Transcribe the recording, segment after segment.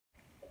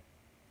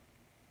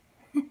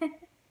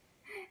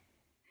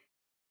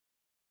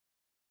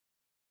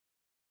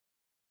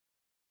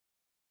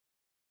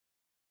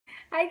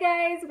Hi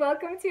guys,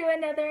 welcome to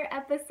another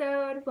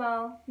episode.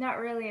 Well, not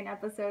really an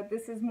episode.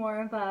 This is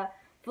more of a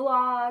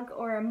vlog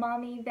or a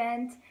mommy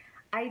event.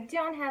 I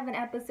don't have an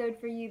episode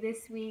for you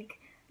this week.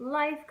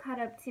 Life caught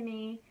up to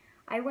me.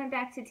 I went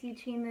back to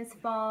teaching this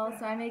fall,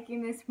 so I'm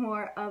making this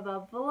more of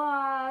a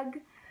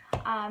vlog,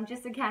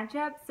 just to catch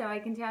up so I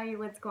can tell you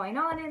what's going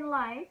on in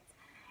life.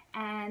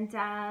 And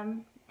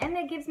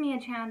that gives me a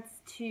chance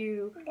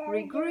to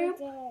regroup,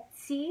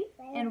 see,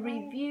 and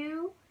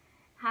review,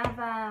 have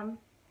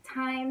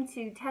time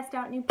to test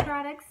out new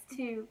products,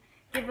 to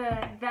give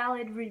a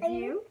valid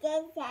review.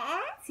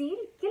 ¿Sí?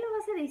 ¿Qué lo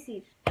vas a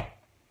decir?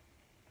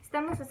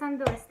 ¿Estamos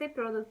usando este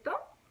producto?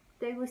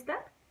 ¿Te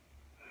gusta?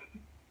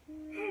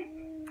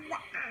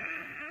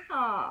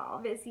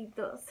 Oh,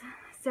 besitos.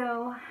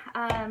 So,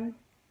 I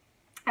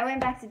went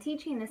back to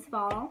teaching this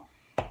fall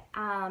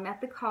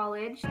at the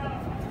college.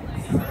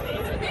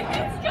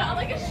 It's got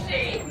like a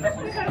shape.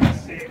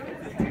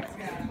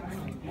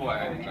 Well,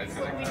 I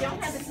feel like We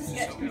don't have this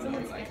sketch because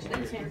someone sketched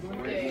it in.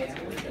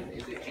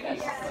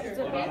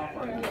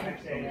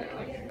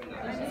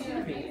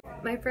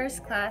 My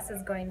first class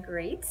is going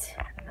great.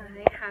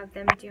 I have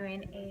them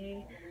doing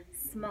a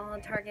small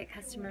target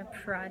customer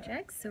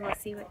project, so we'll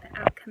see what the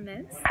outcome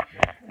is.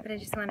 But I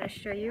just want to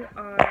show you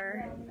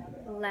our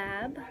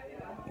lab.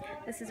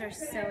 This is our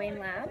sewing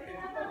lab,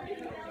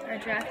 our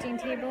drafting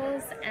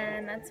tables,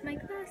 and that's my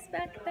class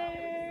back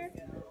there.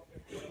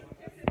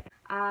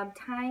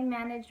 Time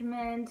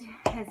management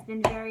has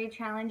been very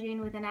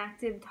challenging with an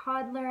active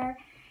toddler,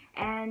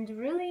 and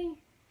really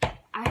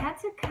I had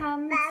to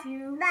come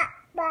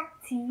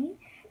to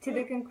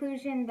the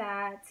conclusion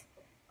that,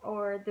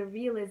 or the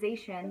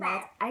realization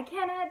that I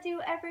cannot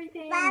do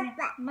everything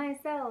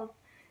myself.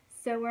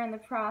 So we're in the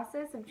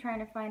process of trying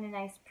to find a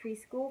nice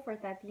preschool for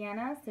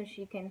Tatiana so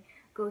she can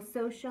go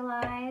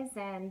socialize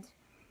and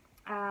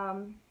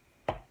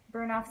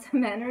burn off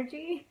some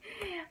energy.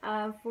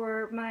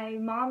 For my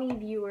mommy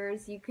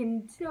viewers, you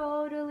can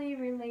totally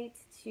relate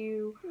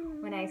to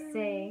when I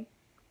say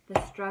the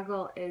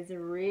struggle is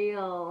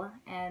real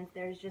and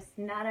there's just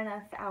not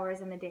enough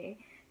hours in the day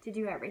to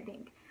do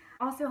everything.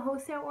 Also,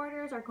 wholesale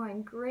orders are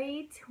going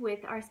great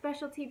with our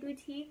specialty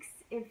boutiques.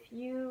 If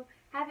you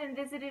haven't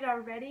visited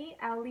already,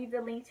 I'll leave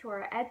the link to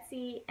our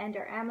Etsy and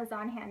our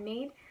Amazon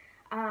Handmade.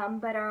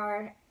 But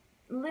our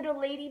Little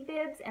Lady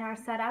bibs and our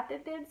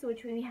Sarape bibs,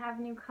 which we have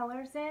new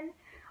colors in,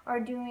 are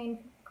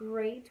doing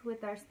great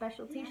with our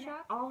specialty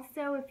shop.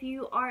 Also, if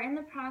you are in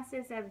the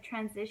process of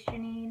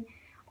transitioning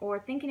or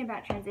thinking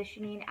about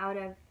transitioning out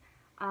of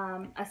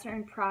a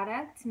certain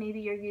product, maybe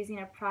you're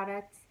using a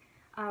product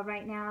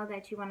right now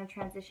that you want to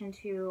transition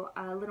to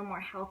a little more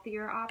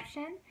healthier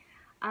option,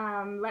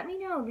 let me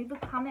know. Leave a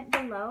comment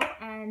below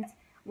and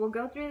we'll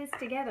go through this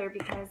together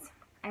because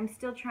I'm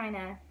still trying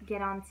to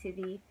get onto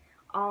the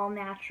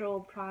all-natural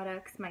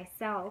products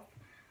myself.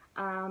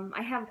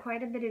 I have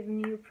quite a bit of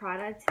new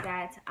product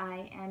that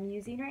I am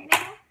using right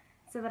now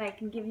so that I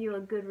can give you a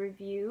good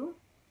review.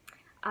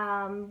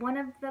 One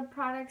of the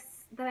products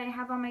that I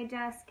have on my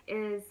desk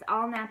is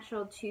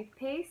all-natural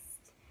toothpaste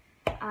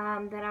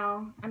that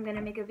I'm going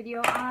to make a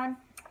video on,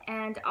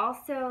 and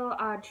also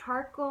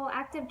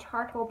active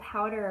charcoal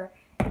powder.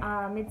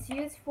 It's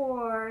used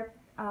for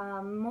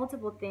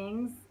multiple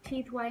things: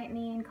 teeth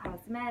whitening,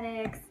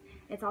 cosmetics.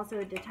 It's also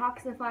a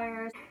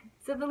detoxifier.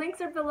 So the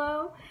links are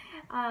below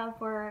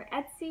for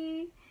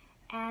Etsy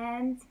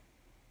and,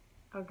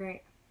 oh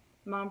great,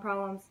 mom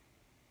problems.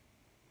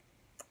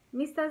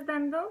 ¿Me estás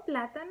dando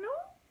plátano?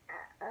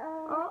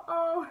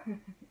 Uh-oh.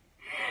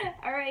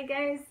 Alright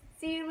guys,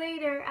 see you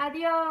later.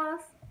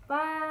 Adios.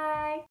 Bye.